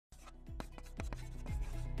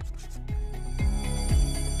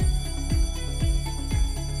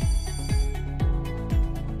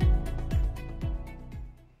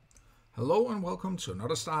Hello and welcome to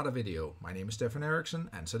another Stata video. My name is Stefan Eriksson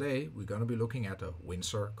and today we're going to be looking at the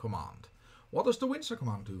winsor command. What does the winsor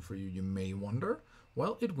command do for you, you may wonder?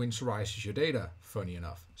 Well, it winsorizes your data, funny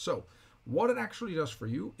enough. So what it actually does for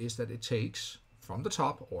you is that it takes from the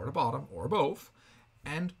top or the bottom or both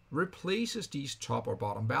and replaces these top or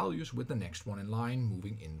bottom values with the next one in line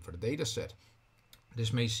moving in for the data set.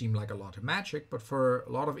 This may seem like a lot of magic, but for a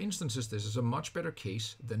lot of instances this is a much better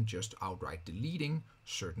case than just outright deleting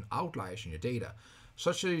certain outliers in your data,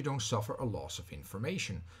 such that you don't suffer a loss of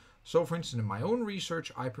information. So for instance, in my own research,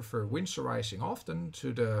 I prefer winsorizing often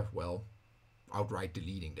to the, well, outright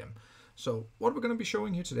deleting them. So what we're going to be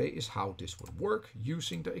showing here today is how this would work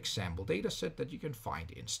using the example dataset that you can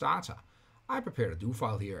find in Stata. I prepared a do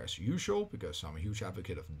file here as usual because I'm a huge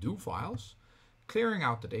advocate of do files. Clearing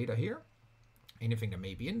out the data here. Anything that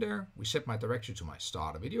may be in there, we set my directory to my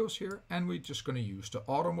Stata videos here, and we're just going to use the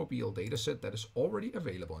automobile dataset that is already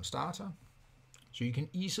available in Stata, so you can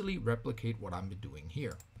easily replicate what I'm doing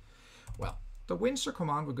here. Well, the winsor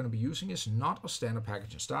command we're going to be using is not a standard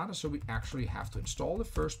package in Stata, so we actually have to install it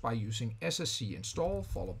first by using ssc install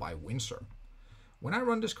followed by winsor. When I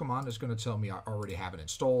run this command, it's going to tell me I already have it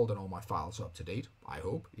installed and all my files are up to date. I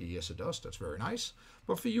hope. Yes, it does. That's very nice.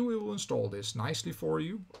 But for you, it will install this nicely for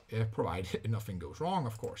you, provided nothing goes wrong,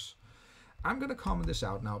 of course. I'm going to comment this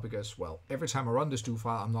out now because, well, every time I run this do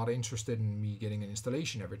file, I'm not interested in me getting an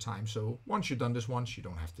installation every time. So once you've done this once, you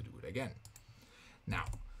don't have to do it again. Now,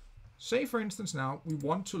 say for instance now, we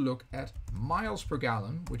want to look at miles per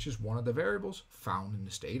gallon, which is one of the variables found in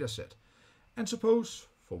this data set. And suppose,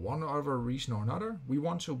 for one other reason or another, we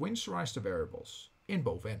want to winsorize the variables in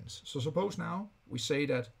both ends. So suppose now we say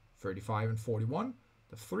that 35 and 41,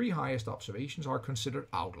 the three highest observations, are considered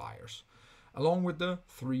outliers, along with the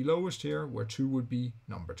three lowest here, where 2 would be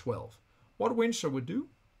number 12. What winsor would do?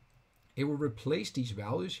 It will replace these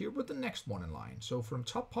values here with the next one in line. So from the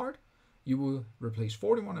top part, you will replace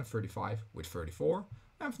 41 and 35 with 34,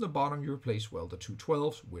 and from the bottom you replace, well, the two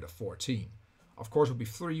 12s with a 14. Of course, it would be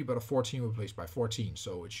 3, but a 14 replaced by 14,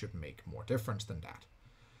 so it shouldn't make more difference than that.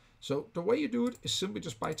 So the way you do it is simply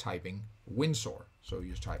just by typing winsor. So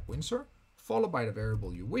you just type winsor, followed by the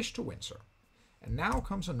variable you wish to winsor. And now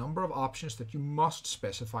comes a number of options that you must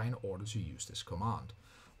specify in order to use this command.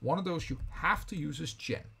 One of those you have to use is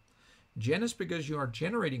gen. Gen is because you are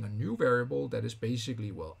generating a new variable that is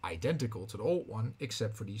basically, well, identical to the old one,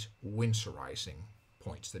 except for these winsorizing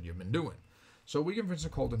points that you've been doing. So we can, for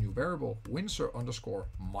instance, call the new variable winsor underscore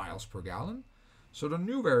miles per gallon. So the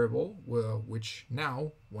new variable, which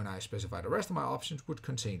now, when I specify the rest of my options, would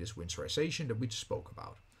contain this winsorization that we just spoke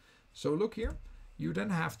about. So look here, you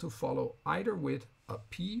then have to follow either with a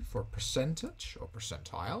P for percentage or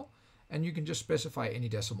percentile, and you can just specify any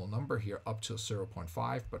decimal number here up to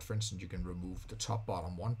 0.5, but for instance, you can remove the top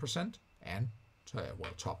bottom 1% and,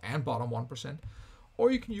 well, top and bottom 1%. Or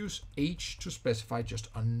you can use H to specify just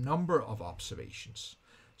a number of observations.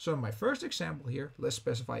 So in my first example here, let's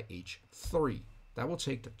specify H3. That will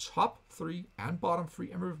take the top 3 and bottom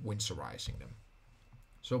 3 and we're winsorizing them.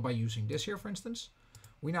 So by using this here, for instance,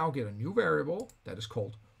 we now get a new variable that is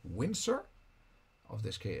called winsor, of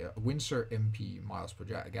this case, winsor MP miles per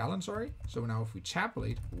gallon, sorry. So now if we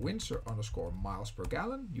tabulate winsor underscore miles per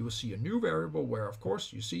gallon, you will see a new variable where, of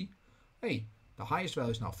course, you see, hey, the highest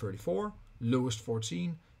value is now 34, lowest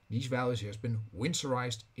 14. These values here has been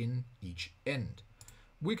winsorized in each end.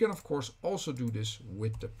 We can of course also do this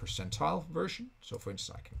with the percentile version. So for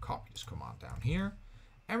instance, I can copy this command down here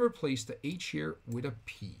and replace the H here with a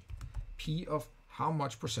P. P of how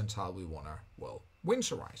much percentile we want to, well,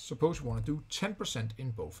 winsorize. Suppose we want to do 10%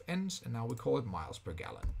 in both ends, and now we call it miles per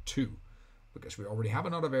gallon 2, because we already have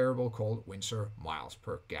another variable called winsor miles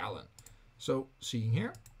per gallon. So seeing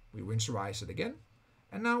here, we winsorize it again.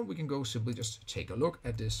 And now we can go simply just take a look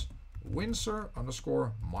at this winsor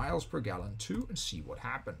underscore miles per gallon 2 and see what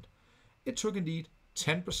happened. It took indeed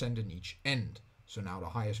 10% in each end. So now the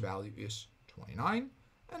highest value is 29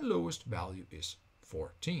 and lowest value is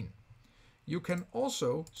 14. You can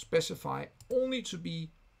also specify only to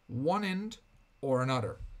be one end or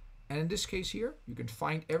another. And in this case here, you can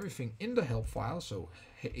find everything in the help file. So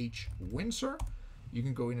h winsor, you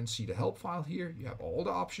can go in and see the help file here. You have all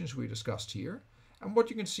the options we discussed here. And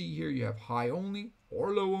what you can see here, you have high only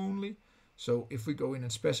or low only. So if we go in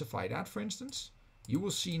and specify that, for instance, you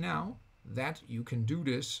will see now that you can do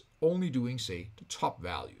this only doing, say, the top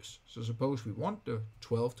values. So suppose we want the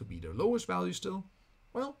 12 to be the lowest value still.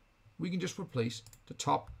 Well, we can just replace the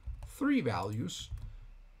top 3 values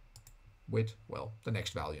with, well, the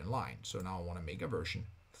next value in line. So now I want to make a version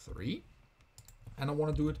 3 and I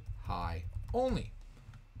want to do it high only.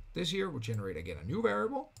 This here will generate again a new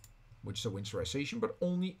variable which is a winsorization, but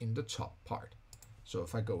only in the top part. So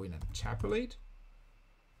if I go in and tabulate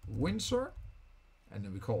winsor, and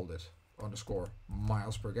then we called it underscore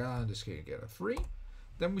miles per gallon, in this case get a 3,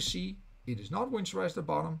 then we see it is not winsorized at the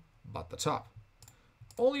bottom, but the top.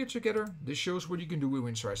 All here together, this shows what you can do with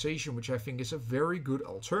winsorization, which I think is a very good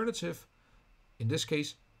alternative, in this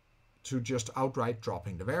case, to just outright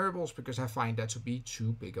dropping the variables, because I find that to be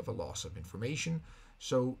too big of a loss of information.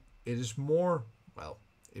 So it is more, well,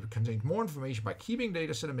 it contains more information by keeping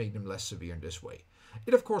data set and making them less severe in this way.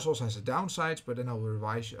 It of course also has the downsides, but then I will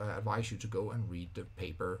advise you to go and read the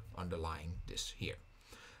paper underlying this here.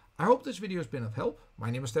 I hope this video has been of help. My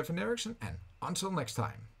name is Stefan Eriksson, and until next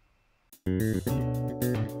time.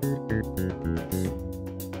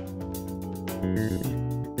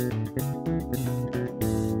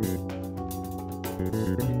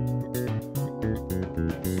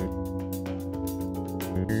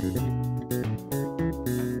 Thank you.